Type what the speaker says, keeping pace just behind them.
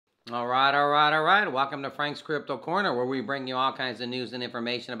All right, all right, all right. Welcome to Frank's Crypto Corner, where we bring you all kinds of news and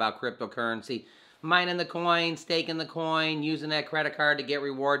information about cryptocurrency. Mining the coin, staking the coin, using that credit card to get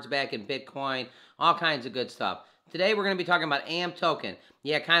rewards back in Bitcoin, all kinds of good stuff. Today we're going to be talking about AMP token.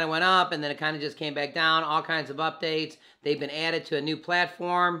 Yeah, it kind of went up and then it kind of just came back down. All kinds of updates. They've been added to a new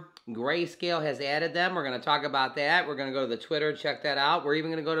platform. Grayscale has added them. We're going to talk about that. We're going to go to the Twitter, check that out. We're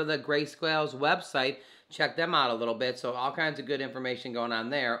even going to go to the Grayscale's website, check them out a little bit. So all kinds of good information going on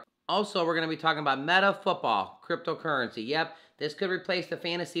there. Also, we're going to be talking about meta football, cryptocurrency. Yep, this could replace the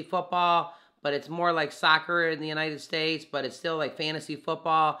fantasy football, but it's more like soccer in the United States, but it's still like fantasy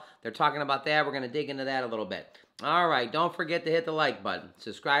football. They're talking about that. We're going to dig into that a little bit. All right, don't forget to hit the like button,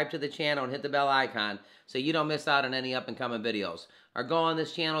 subscribe to the channel, and hit the bell icon so you don't miss out on any up-and-coming videos. Our goal on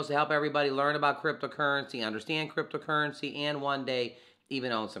this channel is to help everybody learn about cryptocurrency, understand cryptocurrency, and one day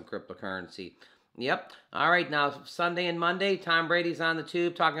even own some cryptocurrency. Yep. All right, now Sunday and Monday, Tom Brady's on the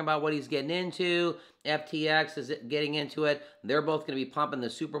tube talking about what he's getting into. FTX is getting into it. They're both going to be pumping the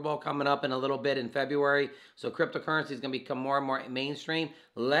Super Bowl coming up in a little bit in February. So cryptocurrency is going to become more and more mainstream.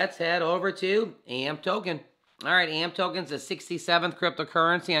 Let's head over to AMP token. All right, AMP token's the 67th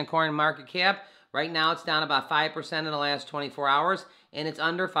cryptocurrency on CoinMarketCap. Right now, it's down about 5% in the last 24 hours, and it's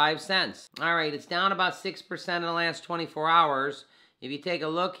under 5 cents. All right, it's down about 6% in the last 24 hours. If you take a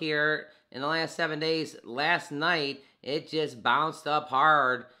look here, in the last 7 days, last night, it just bounced up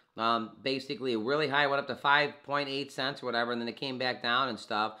hard. Basically, really high, went up to 5.8 cents or whatever, and then it came back down and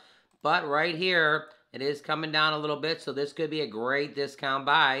stuff. But right here, it is coming down a little bit, so this could be a great discount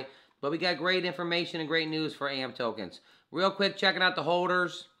buy. But we got great information and great news for AMP tokens. Real quick, checking out the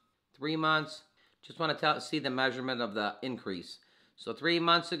holders. 3 months. Just want to see the measurement of the increase. So 3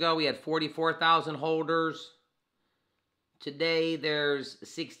 months ago, we had 44,000 holders. Today, there's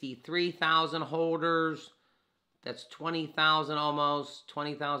 63,000 holders. That's 20,000 almost,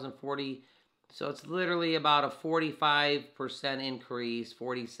 20,040. So it's literally about a 45% increase,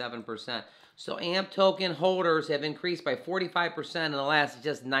 47%. So AMP token holders have increased by 45% in the last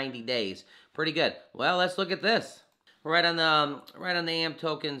just 90 days. Pretty good. Well, let's look at this. Right on the AMP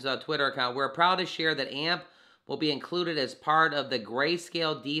tokens Twitter account, we're proud to share that AMP will be included as part of the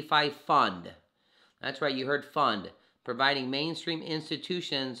Grayscale DeFi Fund. That's right, you heard fund. Providing mainstream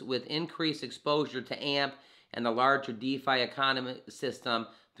institutions with increased exposure to AMP and the larger DeFi economy system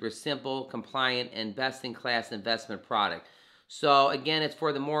through a simple, compliant, and best-in-class investment product. So again, it's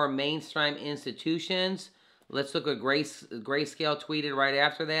for the more mainstream institutions. Let's look at Grayscale tweeted right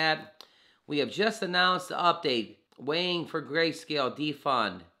after that. We have just announced the update, weighing for Grayscale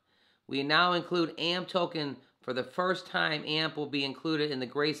defund. We now include AMP token for the first time. AMP will be included in the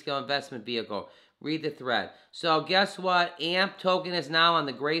Grayscale investment vehicle. Read the thread. So guess what? AMP token is now on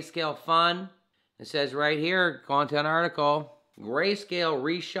the Grayscale fund. It says right here, go into an article, Grayscale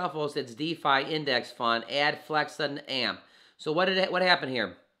reshuffles its DeFi index fund, add Flex and AMP. So what happened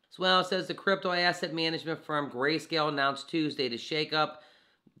here? Well, it says the crypto asset management firm Grayscale announced Tuesday to shake up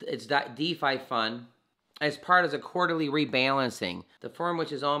its DeFi fund as part of a quarterly rebalancing. The firm,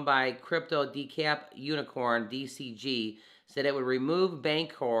 which is owned by crypto decap unicorn DCG, said it would remove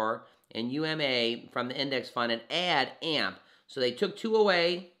Bancor and UMA from the index fund and add AMP. So they took two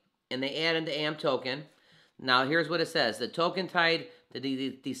away and they added the AMP token. Now here's what it says. The token tied to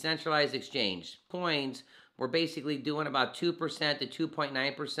the decentralized exchange. Coins were basically doing about 2% to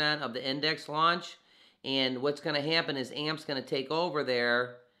 2.9% of the index launch. And what's going to happen is AMP's going to take over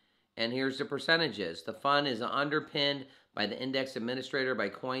there. And here's the percentages. The fund is underpinned by the index administrator by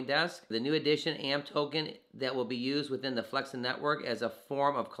CoinDesk. The new addition, AMP token, that will be used within the Flex network as a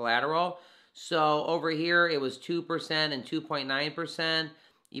form of collateral. So over here, it was 2% and 2.9%.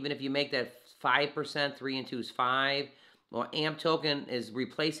 Even if you make that 5%, 3 and 2 is 5. Well, AMP token is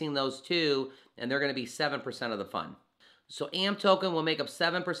replacing those two, and they're going to be 7% of the fund. So AMP token will make up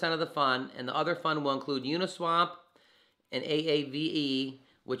 7% of the fund, and the other fund will include Uniswap and AAVE,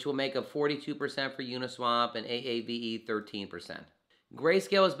 which will make up 42% for Uniswap and AAVE 13%.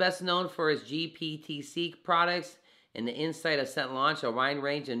 Grayscale is best known for its GPTC products, and the Insight has set launched a wide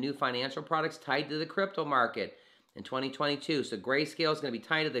range of new financial products tied to the crypto market in 2022. So Grayscale is going to be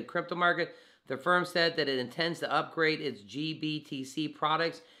tied to the crypto market. The firm said that it intends to upgrade its GBTC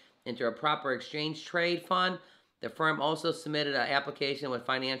products into a proper exchange trade fund. The firm also submitted an application with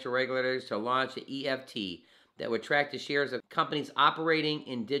financial regulators to launch an EFT that would track the shares of companies operating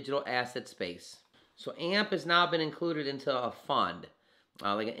in digital asset space. So AMP has now been included into a fund,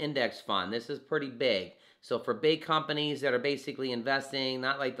 like an index fund. This is pretty big. So for big companies that are basically investing,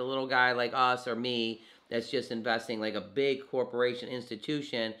 not like the little guy like us or me that's just investing like a big corporation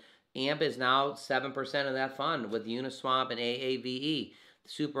institution, AMP is now 7% of that fund with Uniswap and AAVE.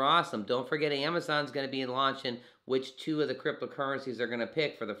 Super awesome. Don't forget Amazon's going to be launching which 2 of the cryptocurrencies they're going to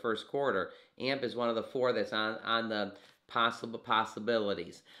pick for the first quarter. AMP is one of the 4 that's on the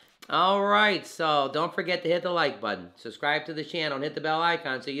possibilities. All right, so don't forget to hit the like button, subscribe to the channel, and hit the bell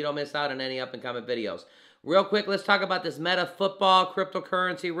icon so you don't miss out on any up-and-coming videos. Real quick, let's talk about this Meta football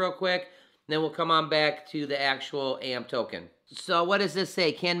cryptocurrency real quick, and then we'll come on back to the actual AMP token. So what does this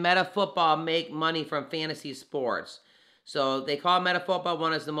say? Can Meta football make money from fantasy sports? So they call Meta Football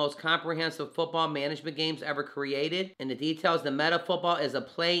one of the most comprehensive football management games ever created. In the details, the Meta Football is a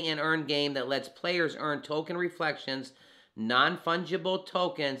play and earn game that lets players earn token reflections, non-fungible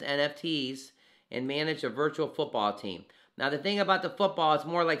tokens, NFTs, and manage a virtual football team. Now the thing about the football, it's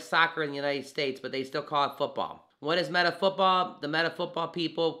more like soccer in the United States, but they still call it football. What is Meta Football? The Meta Football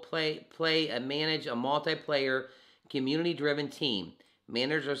people play and manage a multiplayer, community-driven team.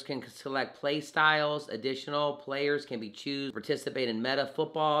 Managers can select play styles. Additional players can be chosen to participate in Meta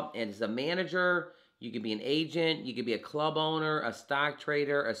Football. And as a manager, you could be an agent, you could be a club owner, a stock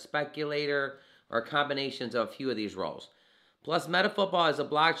trader, a speculator, or combinations of a few of these roles. Plus, Meta Football is a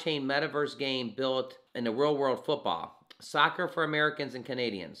blockchain metaverse game built in the real-world football. Soccer for Americans and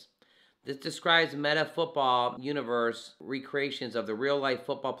Canadians. This describes Meta Football universe recreations of the real-life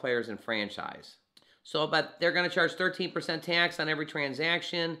football players and franchise. So, but they're going to charge 13% tax on every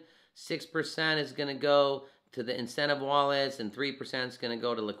transaction. 6% is going to go to the incentive wallets, and 3% is going to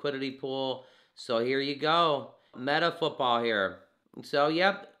go to liquidity pool. So here you go, Meta Football here. So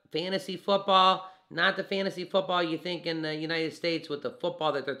yep, fantasy football, not the fantasy football you think in the United States with the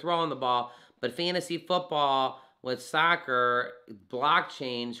football that they're throwing the ball, but fantasy football with soccer,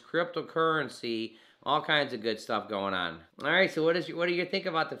 blockchains, cryptocurrency, all kinds of good stuff going on. All right, so what do you think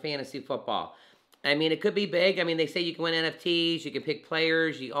about the fantasy football? I mean, it could be big. I mean, they say you can win NFTs, you can pick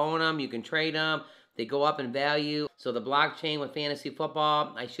players, you own them, you can trade them. They go up in value. So the blockchain with fantasy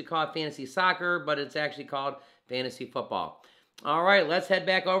football, I should call it fantasy soccer, but it's actually called fantasy football. All right, let's head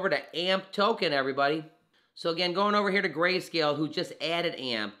back over to AMP token, everybody. So again, going over here to Grayscale, who just added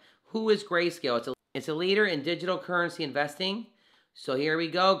AMP. Who is Grayscale? It's a leader in digital currency investing. So here we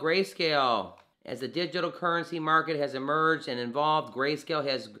go, Grayscale. As the digital currency market has emerged and evolved, Grayscale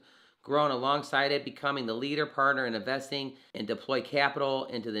has grown alongside it, becoming the leader partner in investing and deploy capital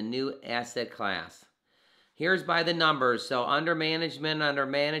into the new asset class. Here's by the numbers. So under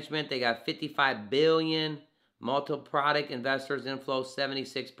management, they got 55 billion. Multi-product investors inflow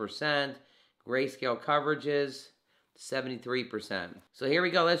 76%. Grayscale coverages 73%. So here we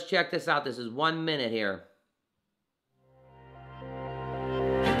go. Let's check this out. This is 1 minute here.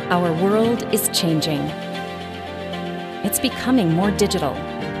 Our world is changing. It's becoming more digital.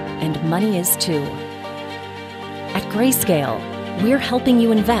 And money is too. At Grayscale, we're helping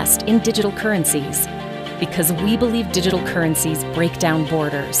you invest in digital currencies because we believe digital currencies break down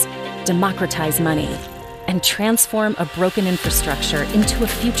borders, democratize money, and transform a broken infrastructure into a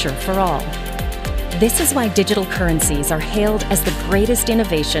future for all. This is why digital currencies are hailed as the greatest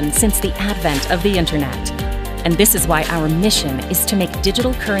innovation since the advent of the internet. And this is why our mission is to make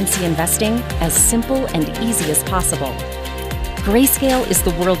digital currency investing as simple and easy as possible. Grayscale is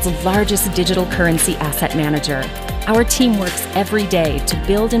the world's largest digital currency asset manager. Our team works every day to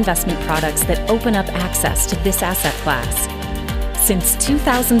build investment products that open up access to this asset class. Since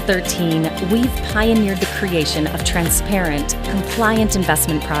 2013, we've pioneered the creation of transparent, compliant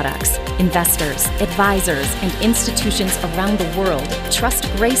investment products. Investors, advisors, and institutions around the world trust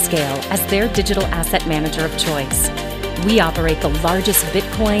Grayscale as their digital asset manager of choice. We operate the largest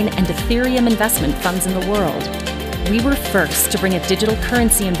Bitcoin and Ethereum investment funds in the world. We were first to bring a digital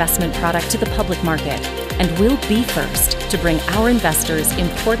currency investment product to the public market, and we'll be first to bring our investors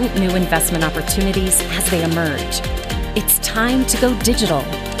important new investment opportunities as they emerge. It's time to go digital.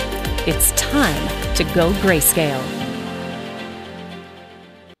 It's time to go Grayscale.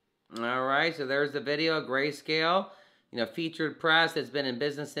 All right, so there's the video, Grayscale. You know, featured press. It's been in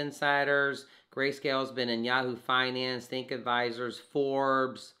Business Insiders. Grayscale's been in Yahoo Finance, Think Advisors,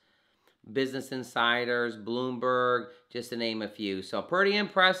 Forbes, Business Insiders, Bloomberg, just to name a few. So pretty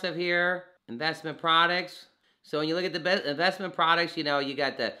impressive here. Investment products. So when you look at the investment products, you know, you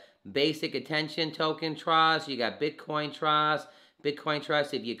got the basic attention token trust. You got Bitcoin trust. Bitcoin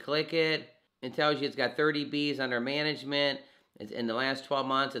trust, if you click it, it tells you it's got 30 Bs under management. It's in the last 12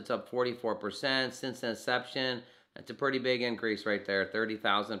 months, it's up 44%. Since inception, that's a pretty big increase right there,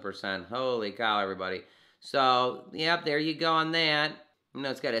 30,000%. Holy cow, everybody. So, yep, there you go on that. You know,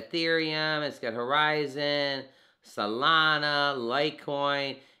 it's got Ethereum, it's got Horizon, Solana,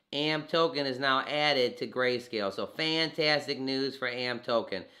 Litecoin. AMP token is now added to Grayscale. So fantastic news for AMP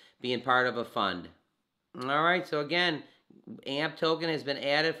token being part of a fund. All right, so again, AMP token has been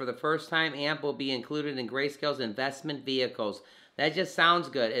added for the first time. AMP will be included in Grayscale's investment vehicles. That just sounds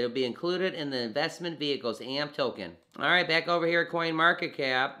good. It'll be included in the investment vehicles, AMP token. All right, back over here at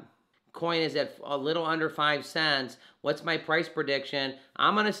CoinMarketCap. Coin is at a little under 5 cents. What's my price prediction?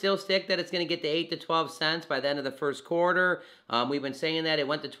 I'm going to still stick that it's going to get to 8 to 12 cents by the end of the first quarter. We've been saying that it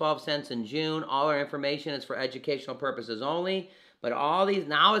went to 12 cents in June. All our information is for educational purposes only. But all these,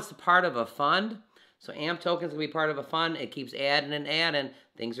 now it's part of a fund. So AMP tokens will be part of a fund. It keeps adding and adding.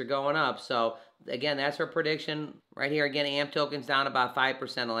 Things are going up. So again, that's our prediction. Right here, again, AMP tokens down about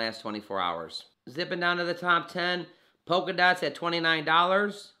 5% in the last 24 hours. Zipping down to the top 10. Polkadot's at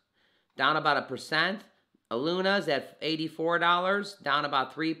 $29. Down about 1%. Luna's at $84, down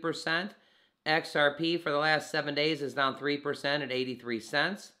about 3%. XRP for the last 7 days is down 3% at 83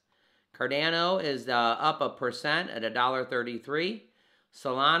 cents. Cardano is up 1% at $1.33.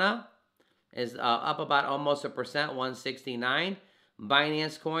 Solana is up about almost 1%, 169.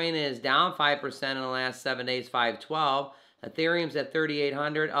 Binance Coin is down 5% in the last 7 days, 512. Ethereum's at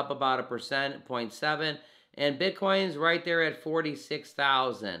 3,800, up about 1%, 0.7. And Bitcoin's right there at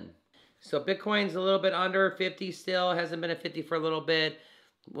 46,000. So Bitcoin's a little bit under 50 still. Hasn't been at 50 for a little bit.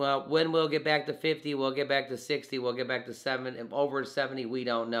 Well, when we'll get back to 50, we'll get back to 60, we'll get back to 70, over 70, we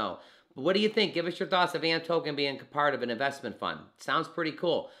don't know. But what do you think? Give us your thoughts of AMP token being part of an investment fund. Sounds pretty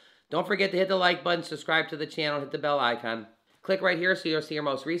cool. Don't forget to hit the like button, subscribe to the channel, hit the bell icon. Click right here so you'll see our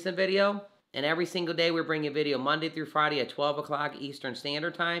most recent video. And every single day we bring you a video Monday through Friday at 12 o'clock Eastern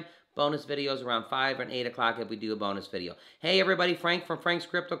Standard Time. Bonus videos around 5 and 8 o'clock if we do a bonus video. Hey everybody, Frank from Frank's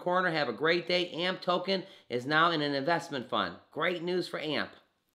Crypto Corner. Have a great day. AMP token is now in an investment fund. Great news for AMP.